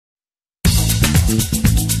Hey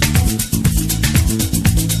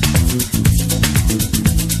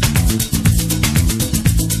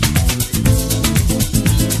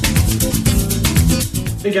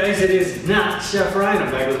guys, it is not Chef Ryan.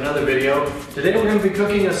 I'm back with another video. Today we're going to be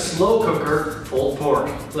cooking a slow cooker pulled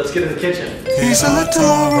pork. Let's get in the kitchen. He's a little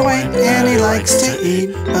overweight and he likes to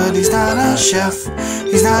eat, but he's not a chef.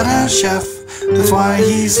 He's not a chef. That's why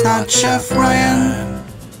he's not Chef Ryan.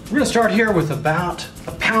 We're going to start here with about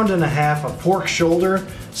 1.5 pounds of pork shoulder.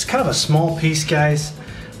 It's kind of a small piece, guys.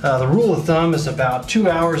 The rule of thumb is about 2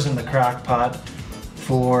 hours in the crock pot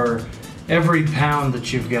for every pound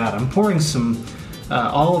that you've got. I'm pouring some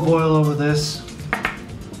olive oil over this.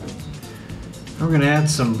 We're going to add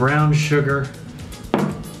some brown sugar,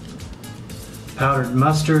 powdered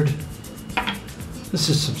mustard. This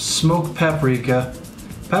is some smoked paprika.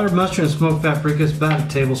 Powdered mustard and smoked paprika is about 1.5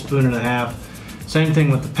 tablespoons. Same thing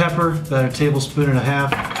with the pepper, about 1.5 tablespoons.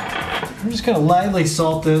 I'm just going to lightly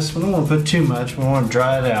salt this. We don't want to put too much. We want to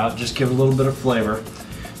dry it out, just give it a little bit of flavor.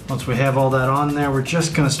 Once we have all that on there, we're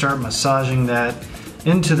just going to start massaging that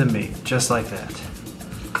into the meat, just like that.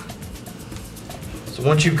 So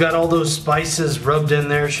once you've got all those spices rubbed in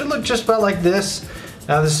there, it should look just about like this.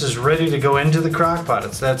 Now this is ready to go into the crock pot.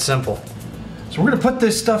 It's that simple. So we're going to put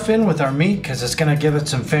this stuff in with our meat because it's going to give it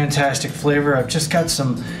some fantastic flavor. I've just got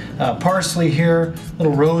some parsley here, a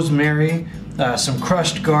little rosemary, some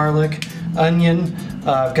crushed garlic, onion.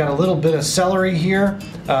 I've got a little bit of celery here.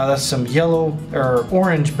 That's some yellow or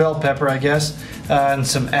orange bell pepper, I guess, and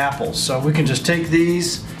some apples. So we can just take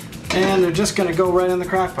these and they're just going to go right in the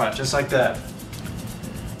crock pot, just like that.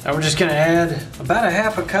 Now we're just going to add about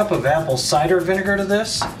 1/2 cup of apple cider vinegar to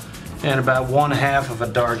this and about 1/2 of a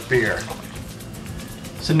dark beer.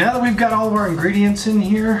 So now that we've got all of our ingredients in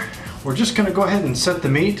here, we're just going to go ahead and set the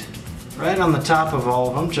meat right on the top of all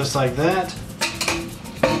of them, just like that.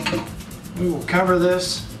 We will cover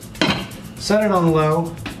this, set it on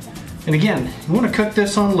low, and again, you want to cook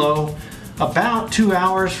this on low about 2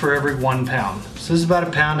 hours for every 1 pound. So this is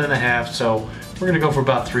about 1.5 pounds, so we're going to go for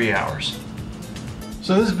about 3 hours.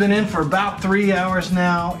 So this has been in for about 3 hours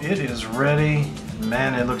now. It is ready.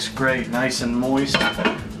 Man, it looks great, nice and moist.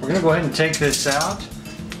 We're going to go ahead and take this out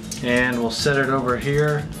and we'll set it over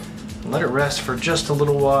here and let it rest for just a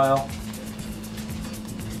little while,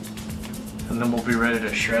 and then we'll be ready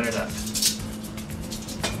to shred it up.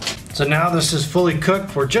 So now this is fully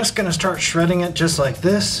cooked. We're just going to start shredding it just like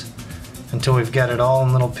this until we've got it all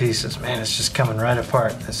in little pieces. Man, it's just coming right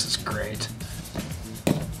apart. This is great.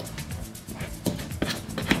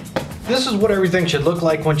 This is what everything should look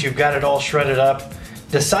like once you've got it all shredded up.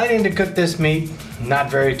 Deciding to cook this meat,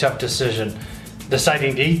 not very tough decision.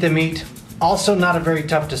 Deciding to eat the meat, also not a very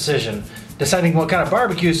tough decision. Deciding what kind of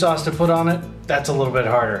barbecue sauce to put on it, that's a little bit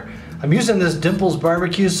harder. I'm using this Dimples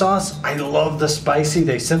barbecue sauce. I love the spicy.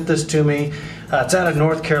 They sent this to me. It's out of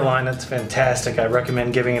North Carolina. It's fantastic. I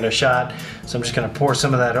recommend giving it a shot. So I'm just going to pour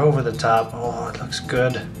some of that over the top. Oh, it looks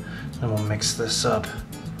good. And we'll mix this up.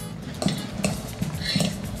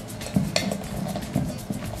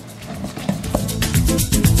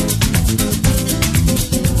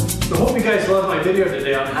 So I hope you guys loved my video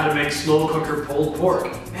today on how to make slow cooker pulled pork.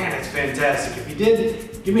 Man, it's fantastic. If you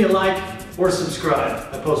did, give me a like or subscribe.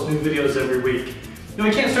 I post new videos every week. I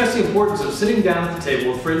can't stress the importance of sitting down at the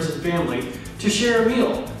table with friends and family to share a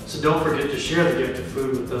meal. So don't forget to share the gift of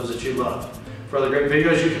food with those that you love. For other great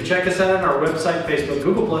videos, you can check us out on our website, Facebook,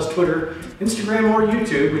 Google+, Twitter, Instagram, or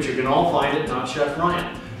YouTube, which you can all find at Not Chef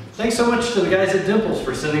Ryan. Thanks so much to the guys at Dimples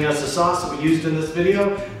for sending us the sauce that we used in this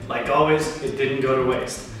video. Like always, it didn't go to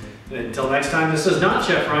waste. And until next time, this is Not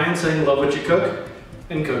Chef Ryan saying love what you cook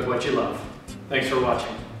and cook what you love. Thanks for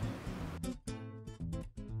watching.